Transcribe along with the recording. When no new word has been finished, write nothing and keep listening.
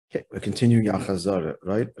Okay, we're continuing Achazara,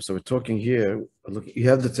 right? So we're talking here. Look, you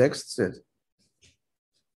have the text said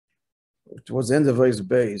towards the end of his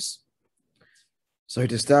base. So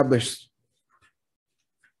it established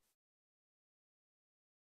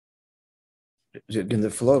in the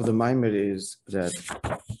flow of the Maamar is that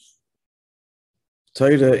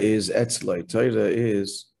Torah is Etzlo. Torah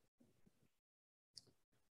is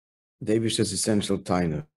David's essential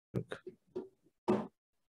tainuk.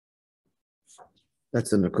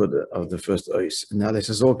 That's the nakuda of the first ois. Now this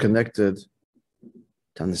is all connected.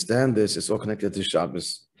 To understand this, it's all connected to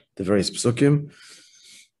Shabbos, the various psukim.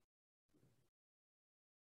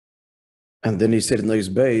 And then he said in those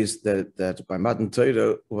base that by Matan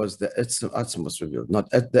Torah was the Etzlo was revealed, not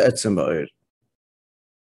at the Etzem Ba'ir.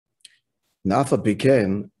 Nafa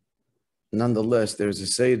became, nonetheless, there is a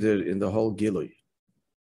Seder in the whole Gilui.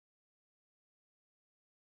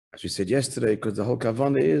 As we said yesterday, because the whole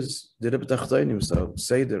Kavanah is the Rebbe Tachtonim, so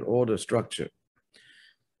Seder, order, structure.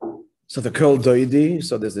 So the Kol Doidi,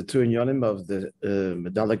 so there's the two inyanim of the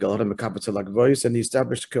Medalek al-Haram Mekapatzalak voice, and the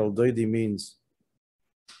established Kol Doidi means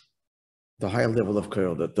the higher level of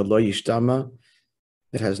Kol, that the Lo Yishtama,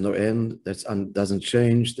 that has no end, that doesn't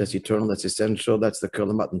change, that's eternal, that's essential, that's the Kol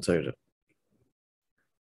Matan Torah.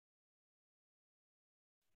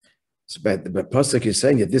 So, but the pasuk is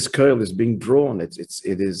saying that this curl is being drawn. It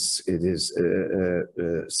is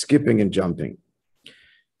skipping and jumping.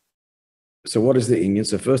 So what is the Indian?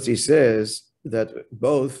 So first he says that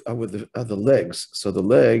both are with the legs. So the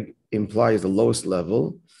leg implies the lowest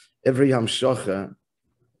level. Every hamshacha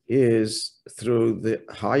is through the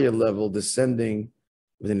higher level descending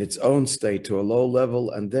within its own state to a low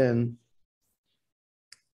level, and then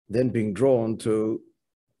being drawn to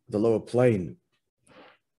the lower plane.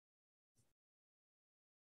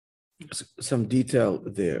 Some detail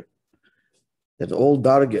there, that all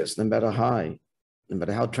dargas, no matter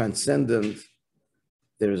how transcendent,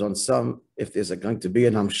 there is on some, if there's going to be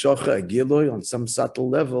an hamshocha, a giloy, on some subtle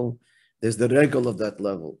level, there's the regal of that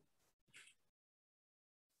level.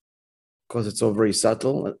 Because it's all very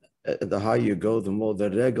subtle, the higher you go, the more the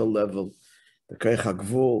regal level, the koich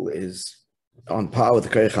hagvul is on par with the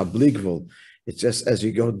koich habligvul. It's just as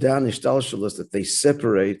you go down ishtalshalos that they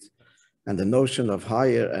separate, and the notion of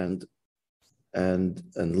higher and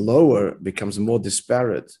lower becomes more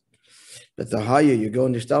disparate. But the higher you go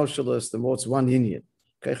in ishtalshalos, the more it's one inyan.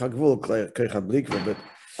 But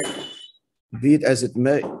be it as it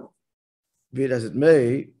may, be it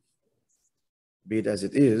as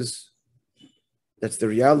it is, that's the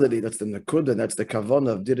reality, that's the nakuda, that's the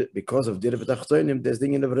kavanah of it because of dir v'tachtonim. There's the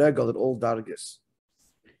inyan of regal at all dargis.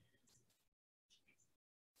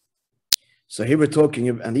 So here we're talking,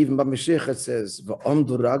 and even by Mashiach it says,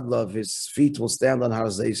 "V'omdu raglav," his feet will stand on Har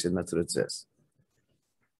Zeisin. That's what it says.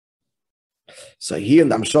 So here in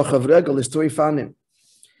the Amshach of Regal is 2 ifanim.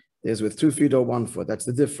 There's with 2 feet or 1 foot. That's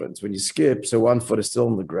the difference. When you skip, so 1 foot is still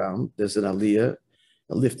on the ground. There's an aliyah,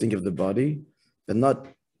 a lifting of the body, but not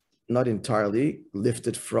entirely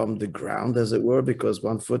lifted from the ground, as it were, because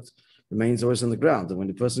 1 foot remains always on the ground. And when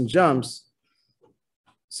the person jumps,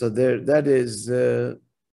 so there, that is.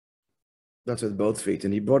 That's with both feet.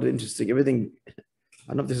 And he brought it interesting. Everything, I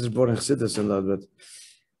don't know if this is brought in Chassidus or not, but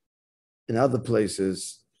in other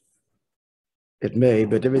places, it may,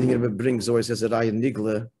 but everything it brings always says that I and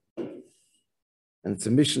Nigla, and it's a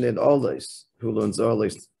mission in Olis, who learns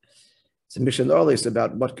Olis. It's a mission in Olis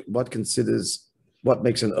about what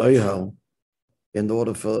makes an oil in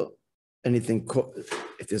order for anything,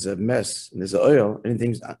 if there's a mess and there's an oil,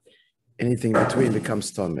 anything between becomes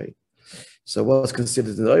tummy. So what's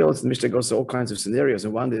considered an oil? The Mishnah goes to all kinds of scenarios,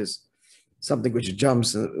 and one is something which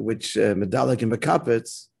jumps, which medallic and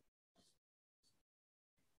makapets,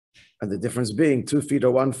 and the difference being 2 feet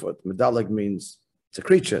or 1 foot. Medallic means it's a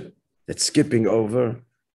creature that's skipping over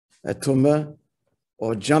a tumah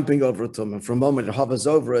or jumping over a tumah. For a moment it hovers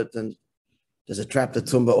over it, and does it trap the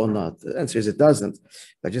tumah or not? The answer is it doesn't.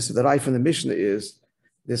 But just the rai from the Mishnah is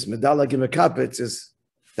this medallic and makapets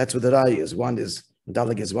that's what the rai is. One is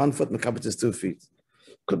Medallic is 1 foot, Mekabet is 2 feet.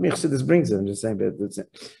 Could be Chassidus brings it. I'm just saying, but it's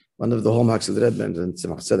one of the hallmarks of the Rebbe, and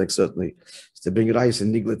Tzemach Tzedek certainly, is to bring rice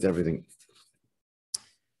and niglet everything.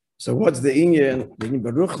 So what's the inyan? The inyan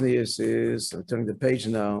Baruchni is I'm turning the page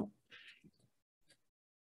now,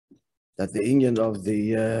 that the inyan of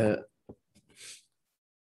the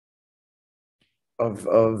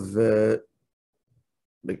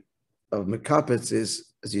of Mekabet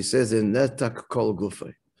is, as he says in Netak Kol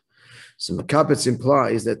Gufay. So Makapetz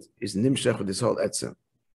implies that is nimshach with this whole etzem.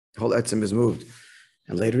 The whole etzem is moved.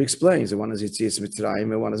 And later he explains that one is Yitzias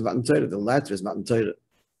Mitzrayim and one is Matan Torah. The latter is Matan Torah.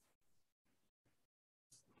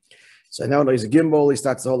 So now there's a gimbal, he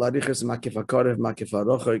starts the whole arichas, makif hakarev, makif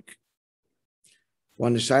harochik.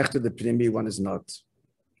 One is shaykh to the pnimi, one is not.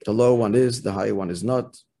 The low one is, the high one is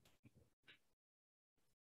not.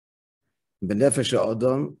 Benefesh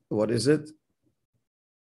Adam, what is it?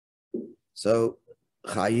 So,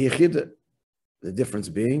 Chaye Yechida, the difference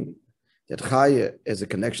being that Chaye is a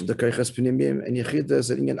connection to Keiches Pnimim, and Yechida is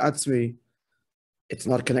an Atzmi. It's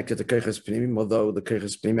not connected to Keiches Pnimim, although the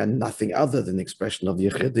Keiches Pnimim are nothing other than the expression of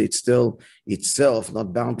Yechida. It's still itself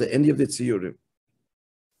not bound to any of the Tziyurim.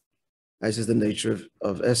 This is the nature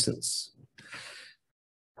of essence.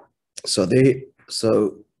 So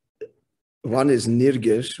one is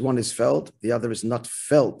nirgish, one is felt, the other is not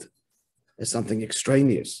felt as something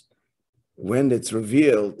extraneous. When it's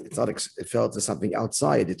revealed, it's not felt as something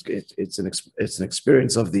outside. It's an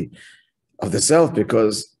experience of the self,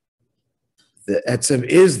 because the etzem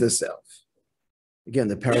is the self. Again,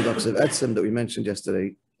 the paradox of etzem that we mentioned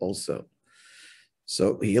yesterday also.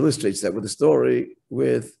 So he illustrates that with a story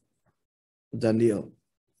with Daniel,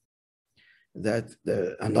 that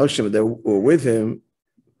the Anoshim that were with him.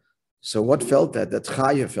 So what felt that? That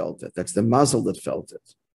Chaya felt it. That's the mazel that felt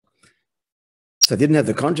it. So they didn't have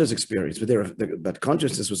the conscious experience, but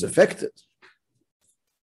consciousness was affected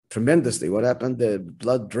tremendously. What happened? The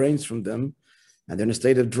blood drains from them, and they're in a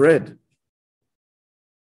state of dread.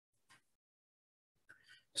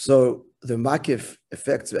 So the makif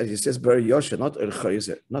effects, as he says, very yosha,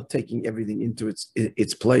 not taking everything into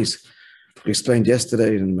its place. We explained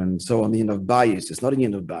yesterday, and so on, the of bias. It's not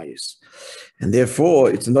an of bias, and therefore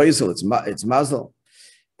it's noisel, it's mazel,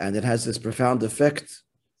 and it has this profound effect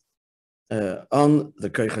on the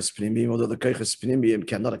keiches pnimim. Although the keiches pnimim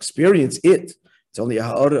cannot experience it, it's only a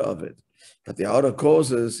ha'ara of it. But the ha'ara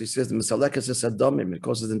causes, he says, the misalekas es adamim, it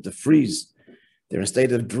causes them to freeze. They're in a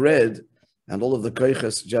state of dread, and all of the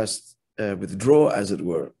keiches just withdraw, as it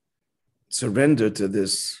were, surrender to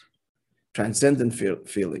this transcendent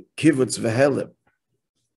feeling. Kivutz v'helim.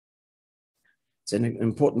 It's an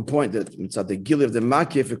important point that the gil of the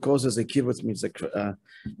makif, it causes a kivutz, means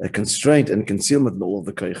a constraint and concealment in all of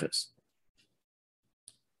the keiches.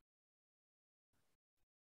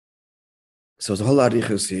 So the whole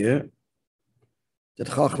arichus here, that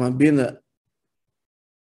Chachman Bina,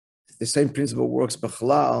 the same principle works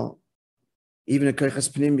b'chlal, even in keiches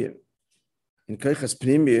pnimiyim. In keiches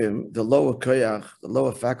pnimiyim, the lower koyach, the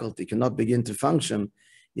lower faculty cannot begin to function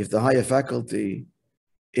if the higher faculty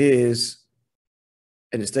is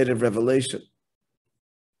in a state of revelation.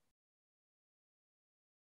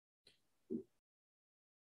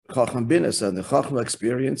 Chacham Bina, so the Chachma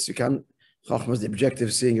experience, Chachma is the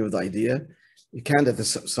objective seeing of the idea. You can't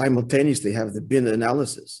simultaneously have the Bina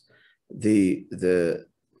analysis. Did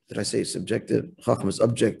I say subjective? Chachma is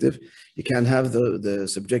objective. You can't have the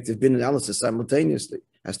subjective Bina analysis simultaneously. It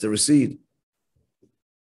has to recede.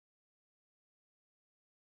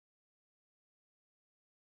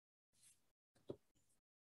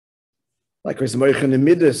 Likewise, Moishe in the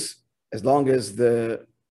Midas, as long as the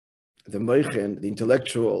Moishe, the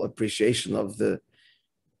intellectual appreciation of the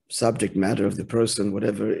subject matter of the person,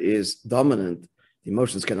 whatever is dominant, the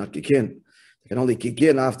emotions cannot kick in. They can only kick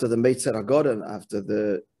in after the Meitzer Agoran, after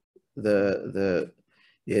the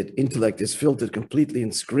intellect is filtered completely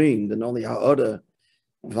and screened, and only ha'ara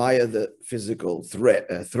via the physical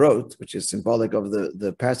throat, which is symbolic of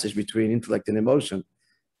the passage between intellect and emotion.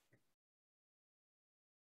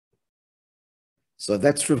 So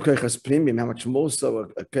that's true of keiches pnimiyim, how much more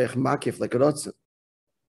so a keich makif like a rotzen.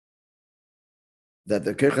 That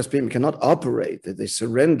the keiches pnimiyim cannot operate, that they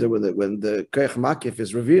surrender with it when the keich makif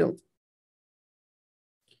is revealed.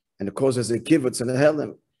 And it causes a kivutz and a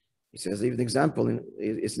helim. He says, even an example,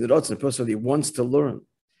 it's the rotzen, a person he wants to learn.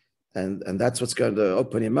 And that's what's going to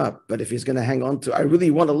open him up. But if he's going to hang on to, I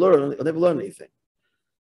really want to learn, he'll never learn anything.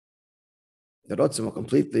 The rotzen will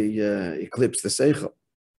completely eclipse the seichel.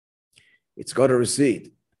 It's got to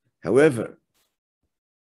recede. However,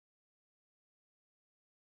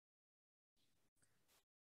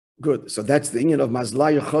 good. So that's the union of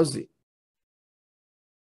Mazlaya Chazi.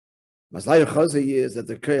 Mazlaya Chazi is that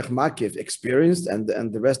the Keich Makif experienced and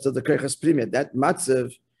the rest of the Keiches Pnimiyim. That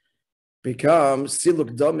Matzev becomes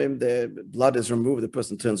Siluk Domim, the blood is removed, the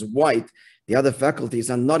person turns white. The other faculties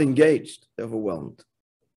are not engaged, overwhelmed.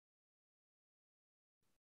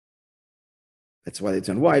 That's why they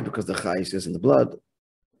turn white, because the chayis is in the blood.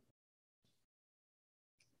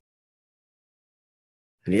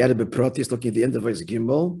 And he had a beprotis looking at the end of his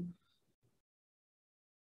gimbal.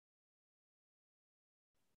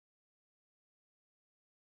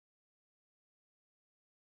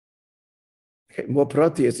 Okay, more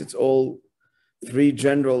proteus, it's all three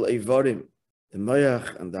general evarim the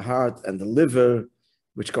moyach and the heart and the liver,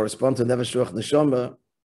 which correspond to nefesh ruach neshama,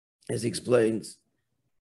 as he explains.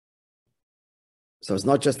 So it's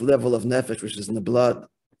not just the level of nefesh, which is in the blood,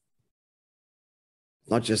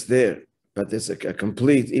 not just there, but it's a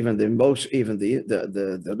complete, even the emotion, even the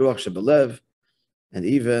ruach shebelev, and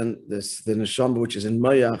even the neshama, which is in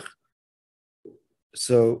moyach.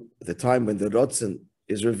 So the time when the rotzen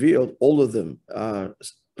is revealed, all of them are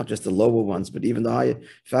not just the lower ones, but even the higher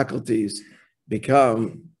faculties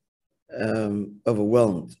become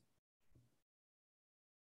overwhelmed.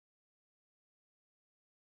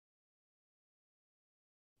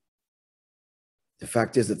 The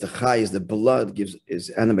fact is that the chai is the blood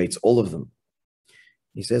animates all of them.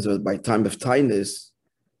 He says that by time of tinus,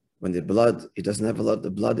 when the blood, he doesn't have a lot,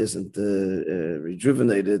 the blood isn't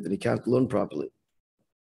rejuvenated, and he can't learn properly.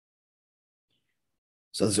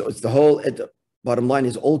 So it's the whole, bottom line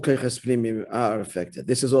is all koiches pnimim are affected.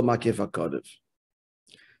 This is all makif hakodev.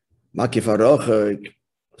 Makif harochek,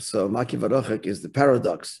 so makif harochek is the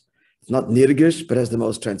paradox. It's not nirgish, but has the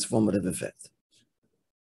most transformative effect.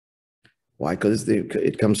 Why? Because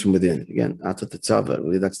it comes from within. Again, atat tzava,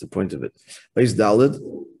 really that's the point of it. Beis Daled.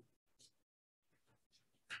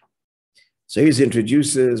 So he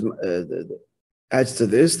introduces, adds to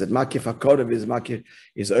this, that makif hakodev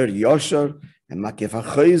is er yosher, and makif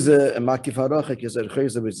hachoyze and makif harochek is er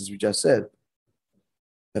choyze, which is we just said,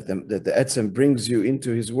 that the etzem brings you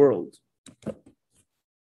into his world.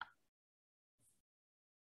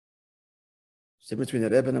 Same between the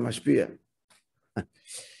Rebbe and a mashpia.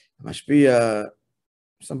 Mashpia,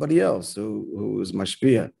 somebody else who is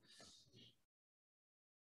mashpia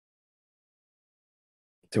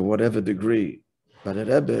to whatever degree, but a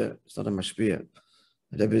Rebbe is not a mashpia.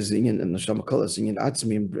 The Rebbe is singing and the Shamakala singing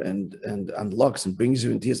atzmi and unlocks and brings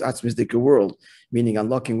you into his atzmistic world, meaning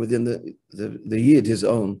unlocking within the yid his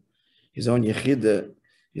own yechida,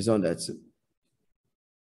 his own atzim.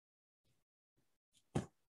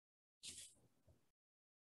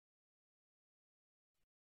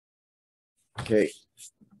 Okay,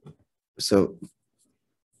 so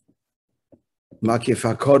makif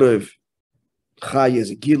hakodev chai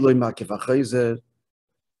is giloi, makif hachoyze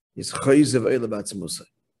is choyze v'ele b'atzmusay.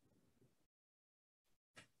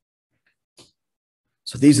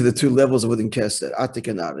 So these are the two levels within Keser, Atik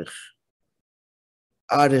and Arich.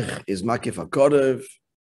 Arich is makif hakodev,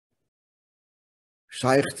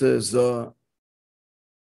 shaychte zo.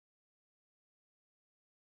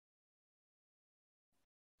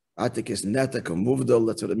 Atik is netak or muvdal,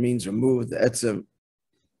 that's what it means, remove the etzem.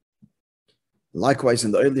 Likewise,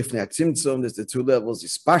 in the oil lifnei atzimtzum, there's the two levels,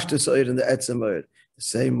 is pashtus oil and the etzem oil. The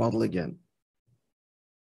same model again.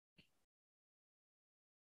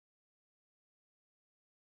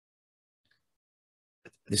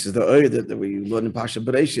 This is the oil that we learn in Pasha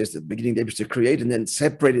Bereshis, the beginning they used to create and then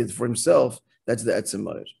separated it for himself. That's the etzem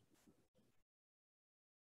oil.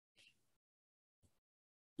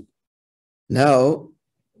 Now,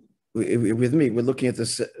 with me, we're looking at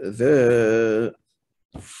the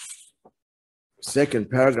second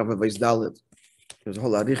paragraph of Beis Daled. There's a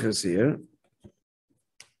whole arichas here.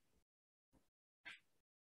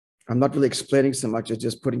 I'm not really explaining so much as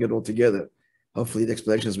just putting it all together. Hopefully the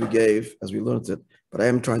explanations we gave as we learned it, but I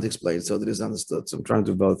am trying to explain so that it is understood. So I'm trying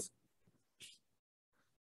to do both.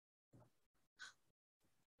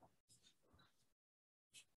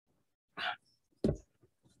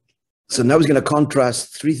 So now he's going to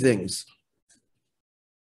contrast three things.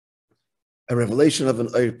 A revelation of an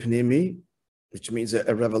Oir Pnimi, which means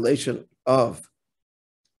a revelation of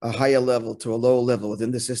a higher level to a lower level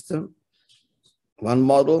within the system. One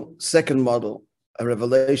model. Second model, a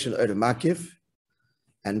revelation Oir Makif.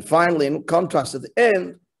 And finally, in contrast at the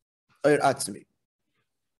end, Oir Atzmi.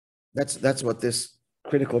 That's what this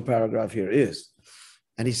critical paragraph here is.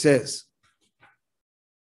 And he says,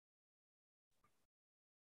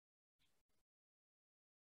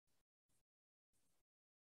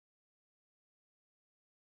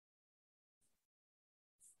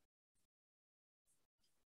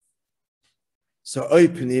 so Oir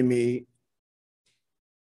Pnimi,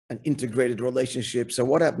 an integrated relationship. So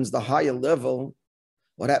what happens the higher level?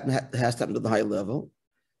 What has to happen to the higher level?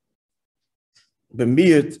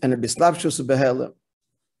 B'miyut and a bislapshus behela.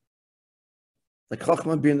 Like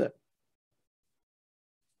Chochma Bina.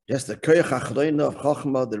 Just the koyach achreina of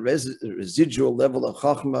Chochma, the residual level of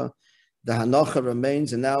Chochma, the Hanacha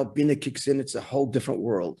remains, and now Bina kicks in. It's a whole different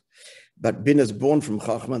world. But Bina is born from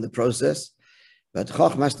Chochma in the process, but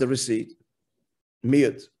Chochma has to recede.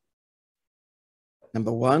 Miyut.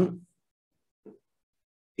 Number one,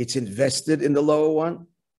 it's invested in the lower one.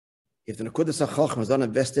 if the Nekudas HaChachma is not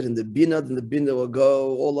invested in the Bina, then the Bina will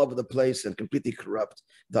go all over the place and completely corrupt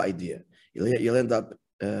the idea. You'll end up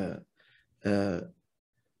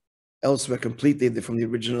elsewhere completely from the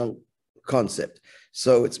original concept.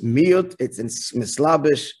 So it's miyut, it's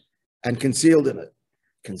mislabish, and concealed in it.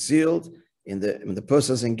 Concealed when the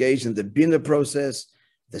person is engaged in the Bina process,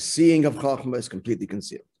 the seeing of Chachma is completely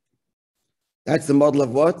concealed. That's the model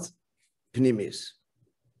of what? Pnimis.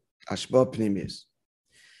 Ashba Pnimis.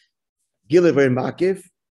 Gilei Ver Makiv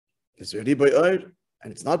is a riboy oir,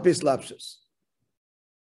 and it's not bislapshus.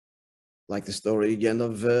 Like the story again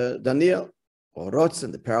of Daniel, or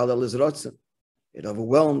Rotzen, the parallel is Rotzen. It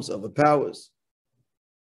overwhelms, overpowers.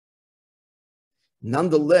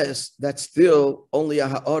 Nonetheless, that's still only a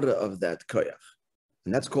ha'ara of that koyach,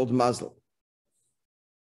 and that's called mazel.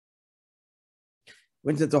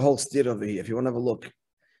 Went into the whole steer over here. If you want to have a look,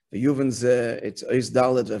 the Yuvan's it's Eis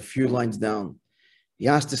Dalet, a few lines down. He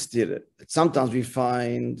has to steer it. Sometimes we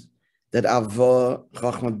find that Ava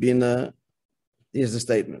Chachma Bina. Here's the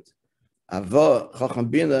statement: Ava Chachma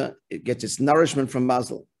Bina, it gets its nourishment from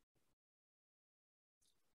mazel.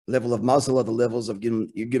 Level of mazel are the levels of you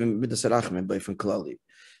give him midas rachman by from klali.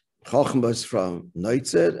 Chachma is from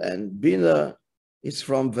noitzer, and Bina is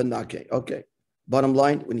from venake. Okay. Bottom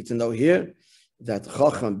line, we need to know here that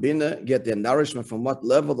Chachma and Bina get their nourishment from what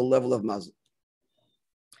level? The level of mazel.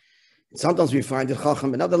 And sometimes we find that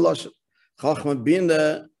Chachma another lashon. Chachma and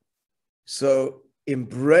Bina, so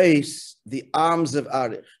embrace the arms of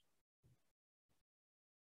Arich,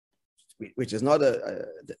 which is not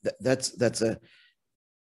that's a.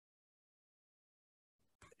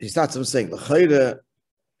 He starts from saying,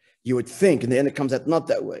 you would think, and then it comes out not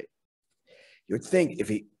that way. You would think if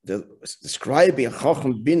describing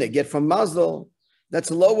Chacham Bina get from Mazel, that's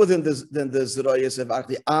lower than the Zerayas of Arich,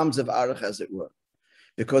 the arms of Arich, as it were.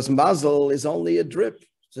 Because Mazel is only a drip.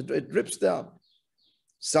 So it drips down.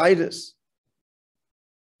 Sidus,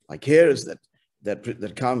 like hairs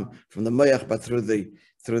that come from the Moyach, but through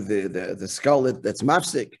the skull that's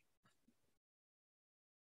mafsik.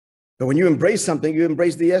 But when you embrace something, you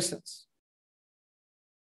embrace the essence.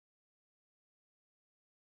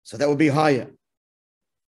 So that would be higher.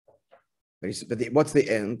 But what's the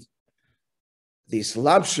end? The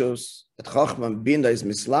slabshus, that Chachma Bina is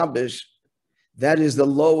mislabish, that is the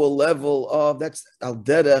lower level of, that's al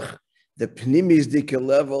derech, the pnimis dike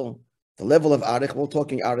level, the level of arich. We're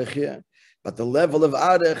talking arich here, but the level of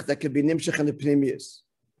arich that could be nimshach in the pnimis.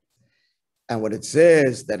 And when it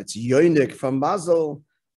says that it's yonik from mazel,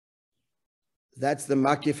 that's the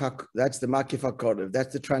makif hakodev.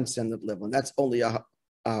 That's the transcendent level, and that's only a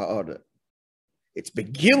ha'ara. It's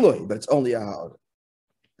begiloi, but it's only a ha'ara.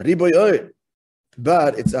 Riboy oir,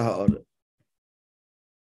 but it's a ha'ara.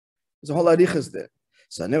 There's a whole arichas there.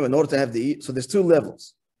 So now, in order to have so there's two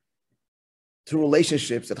levels, two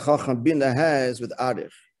relationships that Chacham Bina has with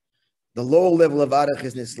arich. The lower level of arich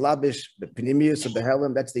is nislabish, b'pnimius or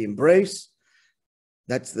behelim. That's the embrace.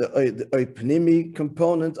 That's the pnimi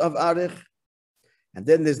component of arich. And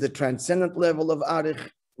then there's the transcendent level of arich,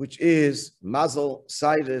 which is mazel,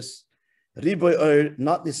 sidus, riboy oir,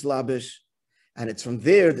 not nislabish, and it's from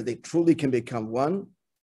there that they truly can become one.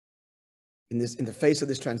 In the face of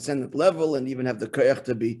this transcendent level, and even have the koyach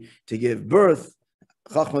to give birth,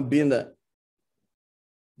 Chachma Bina.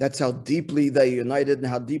 That's how deeply they're united and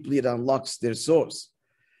how deeply it unlocks their source.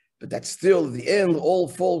 But that's still, at the end, all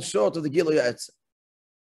falls short of the Gilui Etzlo,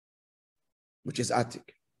 which is Atik.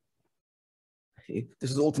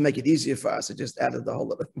 This is all to make it easier for us. I just added a whole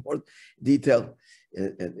lot more detail.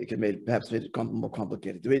 It could perhaps made it more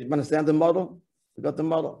complicated. Do we understand the model? We got the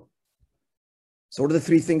model. So what are the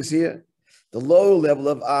three things here? The low level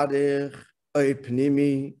of Arich,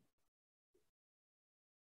 Pnimi,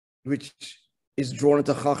 which is drawn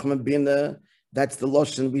into Chachma Bina. That's the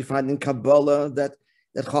Lashon we find in Kabbalah, that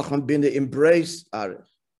Chachma Bina embrace Arich,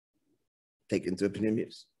 take into a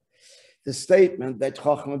Pnimius. The statement that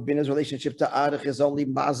Chachma Bina's relationship to Arich is only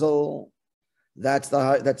Mazel, that's the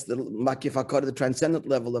Makif HaKar, the transcendent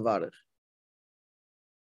level of Arich.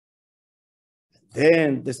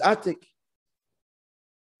 Then this Atik,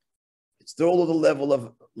 it's still the level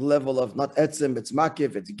of not Etzem, it's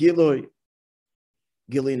Makif, it's Gilui.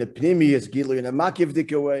 Gilui in a Pnimi, it's Gilui in a Makif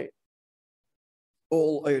Dikaway.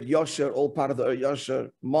 All Eir Yosher, all part of the Eir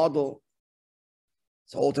Yosher model.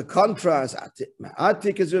 So all to contrast,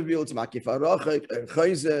 Atik is revealed, it's Makif HaRachik, Eir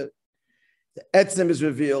Chayzer. The Etzem is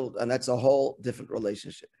revealed, and that's a whole different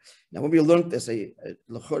relationship. Now, when we learned this,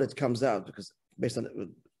 it comes out, because based on it,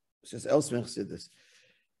 since elsewhere said this,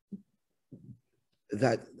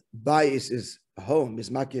 that bias is home, is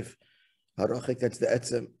Makif HaRachik, that's the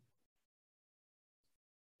Etzem.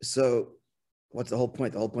 So what's the whole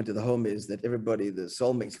point? The whole point of the home is that everybody, the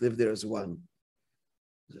soulmates, live there as one.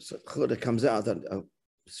 So it comes out that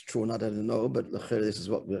it's true or not, I don't know, but this is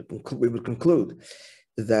what we would conclude,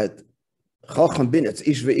 that Chacham bin, it's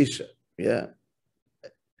ish ve'isha, yeah,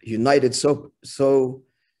 united so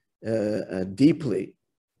deeply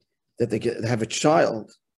that they have a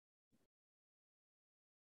child.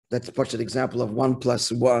 That's such an example of 1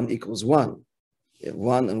 + 1 = 1. You have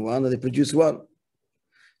 1 and 1, and they produce 1.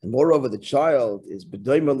 And moreover, the child is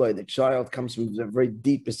b'doimeloi. The child comes from a very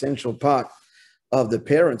deep, essential part of the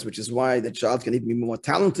parents, which is why the child can even be more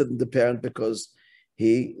talented than the parent, because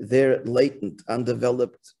their latent,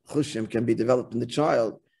 undeveloped chushim can be developed in the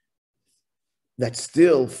child. That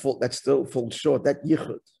still falls short. That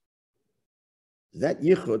yichud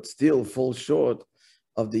still falls short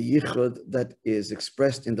of the yichud that is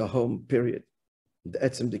expressed in the home, period. The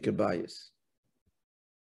etzem dikabayis.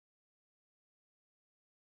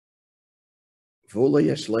 V'ula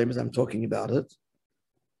yeshleim, as I'm talking about it.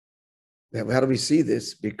 How do we see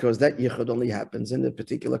this? Because that yichud only happens in a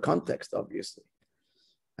particular context, obviously.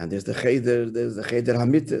 And there's the cheder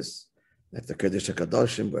hamitis. That's the kodesh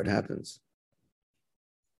hakadoshim where it happens.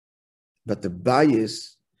 But the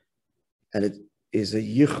bayis, and it is a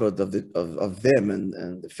yichud of them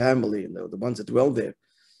and the family and the ones that dwell there,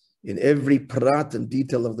 in every prat and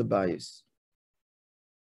detail of the bayis.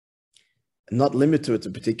 Not limited to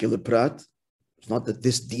a particular prat. It's not that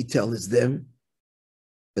this detail is them,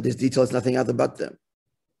 but this detail is nothing other but them.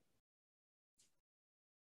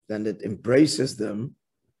 Then it embraces them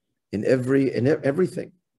in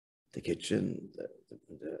everything, the kitchen,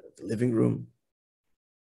 the living room,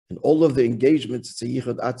 and all of the engagements. It's a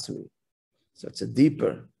yichud atzmi, so it's a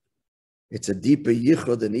deeper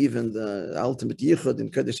yichud than even the ultimate yichud in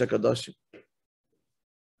kodesh hakadoshim.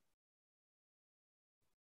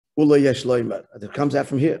 Ula yesh loimer. It comes out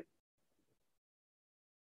from here.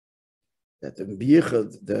 That the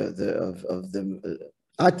yichud of the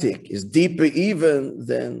atik is deeper even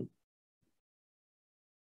than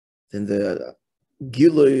the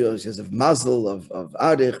gilui of mazel of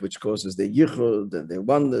arich, which causes their yichud and their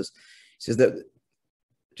oneness. He says that,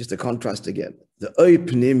 just a contrast again, the oy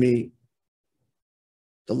pnimi,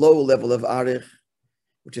 the lower level of arich,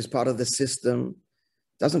 which is part of the system,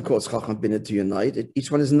 doesn't cause chacham binah to unite. Each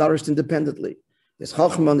one is nourished independently. There's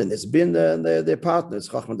chachman and there's binah and they're partners.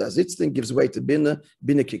 Chachman does its thing, gives way to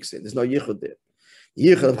binah kicks in. There's no yichud there. The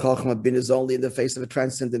yichud of chachman binah is only in the face of a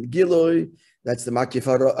transcendent gilui. That's the makif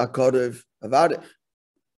hakorev of arich.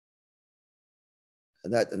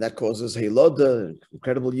 And that causes hiloda,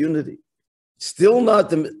 incredible unity. Still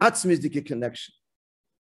not the atzmizdike connection.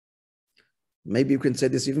 Maybe you can say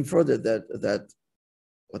this even further, that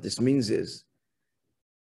what this means is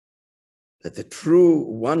that the true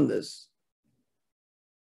oneness,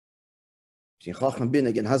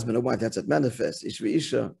 again, husband and wife, that's what manifests, ish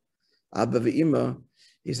v'isha, abba v'ima,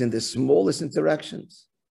 is in the smallest interactions,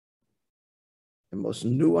 the most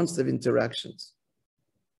nuanced of interactions,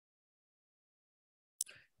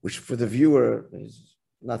 which for the viewer,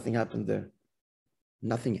 nothing happened there.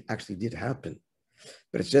 Nothing actually did happen,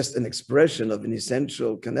 but it's just an expression of an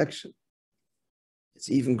essential connection. It's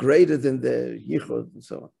even greater than the yichud and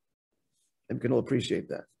so on. And we can all appreciate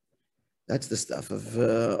that. That's the stuff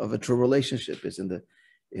of a true relationship, is in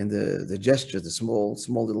the gesture, the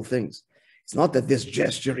small little things. It's not that this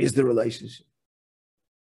gesture is the relationship.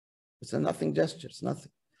 It's a nothing gesture. It's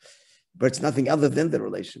nothing, but it's nothing other than the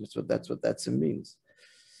relationship. That's what etzem means.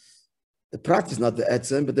 The prat is not the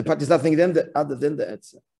etzem, but the prat is nothing other than the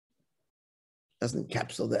etzem. Doesn't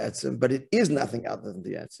encapsulate the etzem, but it is nothing other than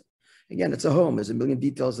the etzem. Again, it's a home. There's a million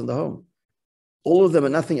details in the home. All of them are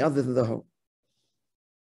nothing other than the home,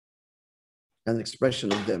 an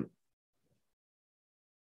expression of them.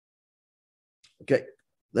 Okay,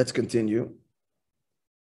 let's continue.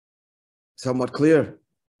 Somewhat clear.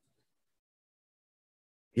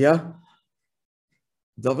 Yeah?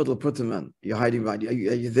 David Leputerman, you're hiding behind. Are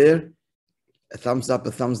you there? A thumbs up,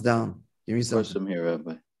 a thumbs down. Give me some. Of course I'm here,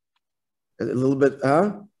 Rabbi. A little bit,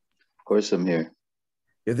 huh? Of course I'm here.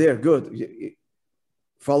 You're there, good.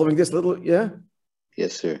 Following this little, yeah?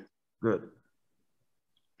 Yes, sir. Good.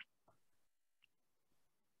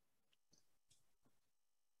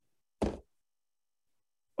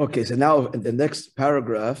 Okay, so now in the next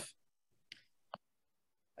paragraph,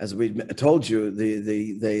 as we told you,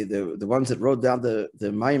 the ones that wrote down the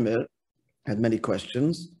Maimer had many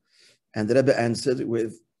questions, and the Rebbe answered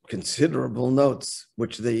with considerable notes,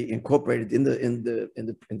 which they incorporated in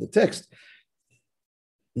the text,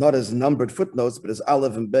 not as numbered footnotes, but as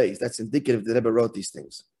aleph and beis. That's indicative that the Rebbe wrote these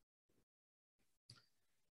things.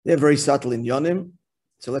 They're very subtle in yonim.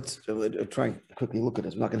 So let's try and quickly look at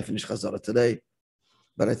this. We're not going to finish Chazara today,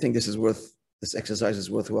 but I think this exercise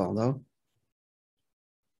is worthwhile, no?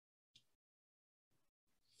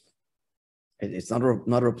 It's not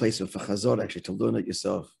a replacement for Chazara, actually, to learn it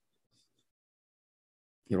yourself.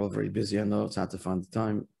 You're all very busy, I know, it's hard to find the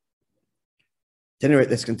time. At any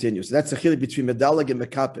rate, let's continue. So that's the chiluk between Medalig and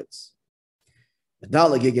Mekapitz.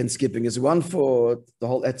 Medalig, again, skipping is 1/4, the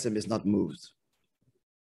whole etzem is not moved.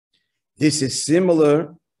 This is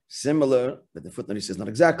similar, but the footnote says not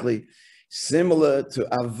exactly, similar to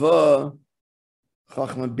Ava,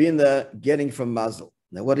 Chachma Bina, getting from Mazel.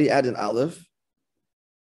 Now, what do you add in Aleph?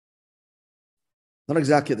 Not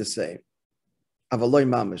exactly the same. Avaloi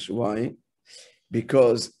Mamish. Why?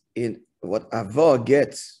 Because in what Ava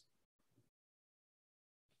gets,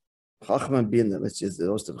 Chachma Bina, let's just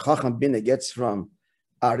Chachma Bina gets from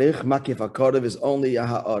Arich Makif Akorav is only a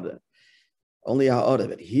ha'ara. Only a ha'ara.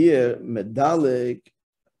 But here, Medalig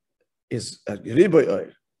is a riboy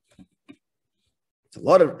oir.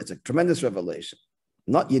 It's a tremendous revelation.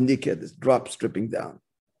 Not unique, this drop stripping down.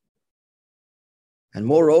 And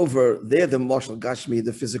moreover, there the Moshel Gashmi,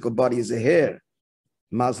 the physical body, is a hair,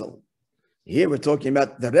 mazel. Here we're talking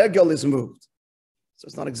about the regel is moved. So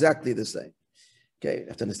it's not exactly the same. Okay, you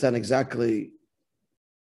have to understand exactly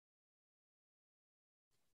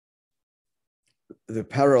the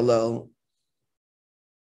parallel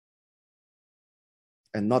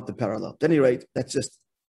and not the parallel. At any rate, that's just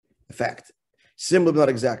a fact. Similar, but not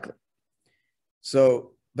exactly.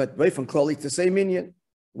 So, but right from Klali to the same minion.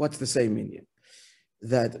 What's the same minion?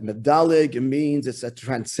 That medalig means it's a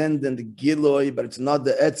transcendent giloi, but it's not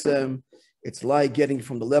the etzem. It's like getting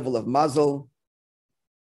from the level of mazel.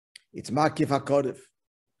 It's makif hakodev.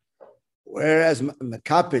 Whereas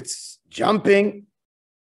mekapitz jumping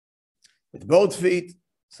with both feet,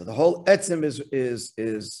 so the whole etzem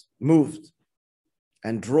is moved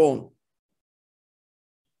and drawn.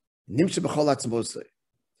 Nimshe b'chol atzmosei.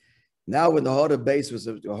 Now, when the order base was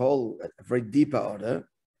a very deep order,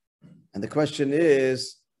 and the question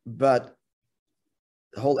is, but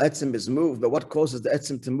the whole etzem is moved, but what causes the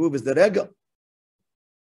etzem to move is the regel.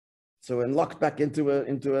 So we're locked back into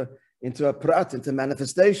a prat, into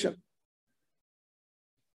manifestation.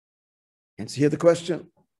 And so here the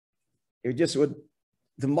question, the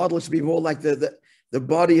model should be more like the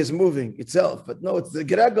body is moving itself, but no, it's the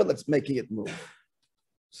regel that's making it move.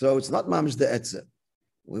 So it's not mamish the etzem.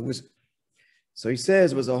 So he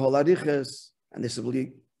says, was a whole ariches, and this is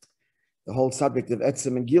really the whole subject of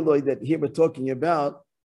etzem and giloi, that here we're talking about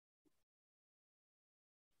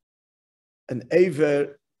an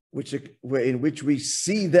aver in which we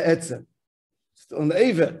see the etzem. It's on the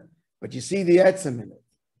aver, but you see the etzem in it.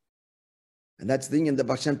 And that's the thing in the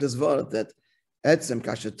Baal Shem Tov's word, that etzem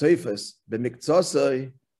kasher teufes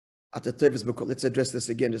b'miktzosoi at the teufes b'kol. Let's address this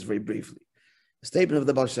again just very briefly. The statement of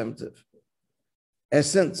the Baal Shem Tov.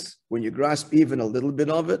 Essence, when you grasp even a little bit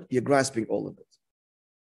of it, you're grasping all of it.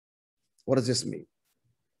 What does this mean?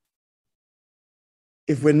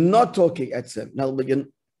 If we're not talking etzem, now we'll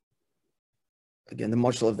begin again the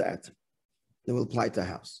marshal of the atom. That will apply to a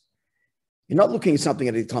house. You're not looking at something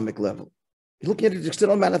at the atomic level. You're looking at its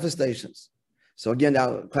external manifestations. So again,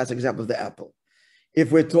 our classic example of the apple.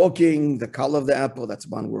 If we're talking the color of the apple, that's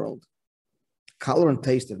one world. Color and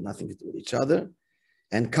taste have nothing to do with each other.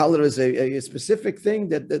 And color is a specific thing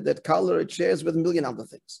that color it shares with a million other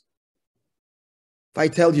things. If I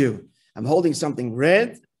tell you, I'm holding something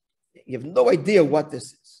red, you have no idea what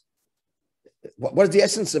this is. What is the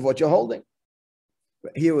essence of what you're holding?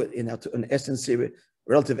 Here, in essence,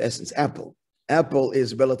 relative essence, apple. Apple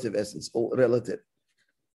is relative essence, all relative.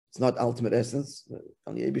 It's not ultimate essence.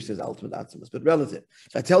 Only Abish says ultimate essence, but relative.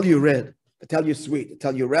 If I tell you red, if I tell you sweet, if I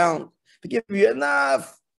tell you round, if I give you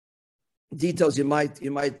enough details, you might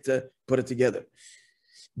put it together.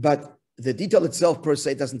 But the detail itself per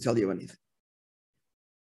se doesn't tell you anything.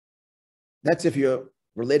 That's if you're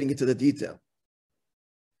relating it to the detail.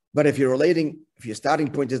 But if your starting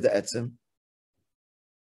point is the etzem,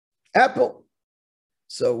 apple.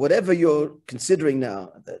 So whatever you're considering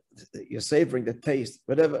now, that you're savoring, the taste,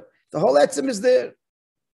 whatever, the whole etzem is there.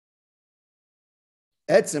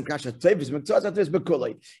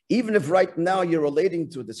 Even if right now you're relating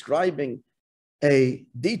to describing a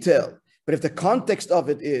detail, but if the context of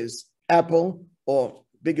it is apple, or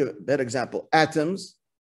better example, atoms,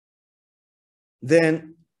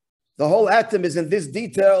 then the whole atom is in this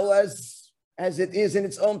detail as it is in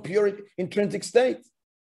its own pure intrinsic state.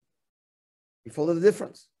 You follow the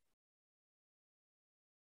difference?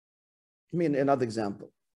 I mean, another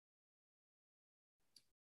example.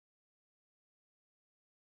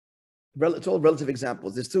 It's all relative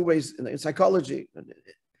examples. There's two ways in psychology,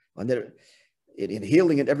 in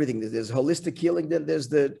healing and everything. There's holistic healing, then there's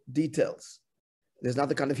the details. There's not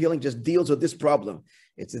the kind of healing just deals with this problem.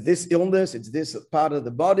 It's this illness, it's this part of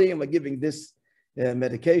the body, and we're giving this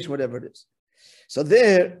medication, whatever it is. So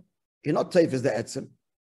there, you're not taif as the etzem.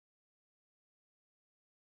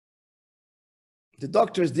 The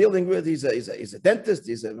doctor is dealing with, he's a dentist,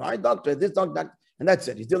 he's an eye doctor, this doctor, and that's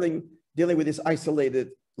it. He's dealing with this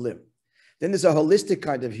isolated limb. Then there's a holistic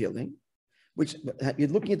kind of healing, which you're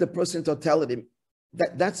looking at the person in totality.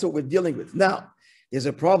 That's what we're dealing with. Now, there's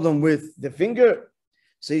a problem with the finger,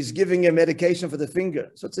 so he's giving a medication for the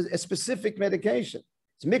finger. So it's a specific medication.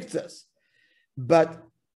 It's miktas. But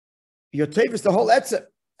your tape is the whole etzem.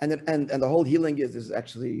 And the whole healing is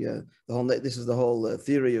actually, this is the whole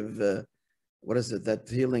theory of, what is it, that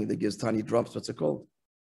healing that gives tiny drops, what's it called?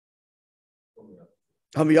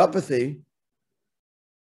 Homeopathy.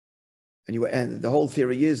 And the whole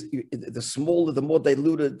theory is, the smaller, the more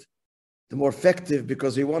diluted, the more effective,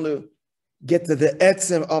 because we want to get to the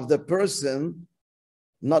etzem of the person,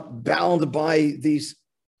 not bound by these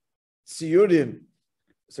siyurim.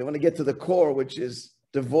 So I want to get to the core, which is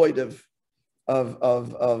devoid of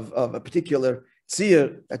a particular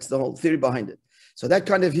tzir. That's the whole theory behind it. So that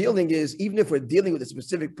kind of healing is, even if we're dealing with a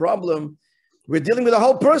specific problem, we're dealing with the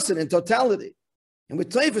whole person in totality. And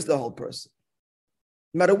with taif is the whole person.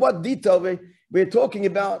 No matter what detail we're talking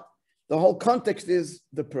about, the whole context is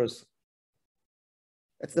the person.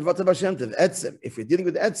 That's the Vatab Hashem Tev, etzem. If you're dealing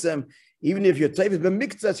with etzem, even if your taif is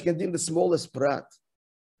b'miktzas, you can deal with the smallest prat.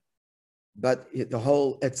 But the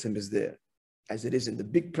whole etzem is there, as it is in the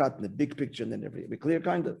big prat, in the big picture, and then everything. Be clear,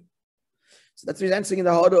 kind of. So that's what he's answering in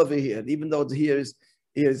the heart over here. Even though here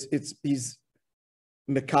he's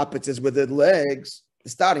mekapitz with the legs, the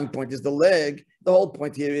starting point is the leg. The whole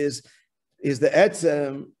point here is the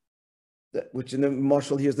etzem, which in the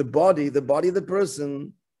marshal here is the body of the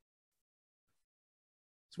person.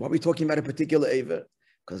 So why are we talking about a particular Eva?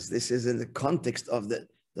 Because this is in the context of the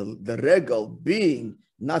regal being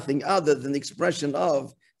nothing other than the expression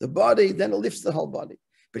of the body, then it lifts the whole body.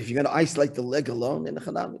 But if you're going to isolate the leg alone, then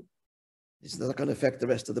it's not going to affect the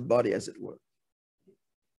rest of the body, as it were.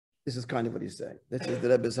 This is kind of what he's saying. This is the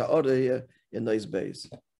Rebbe's order here in those bays.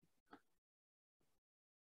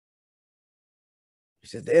 He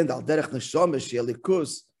said, the end, al derech neshama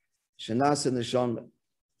she'elikus shenas neshama. On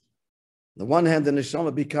the one hand, the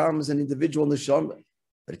neshama becomes an individual neshama,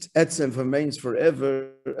 but its etzem remains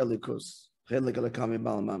forever elikus.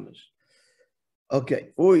 Okay,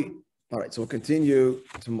 all right, so we'll continue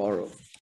tomorrow.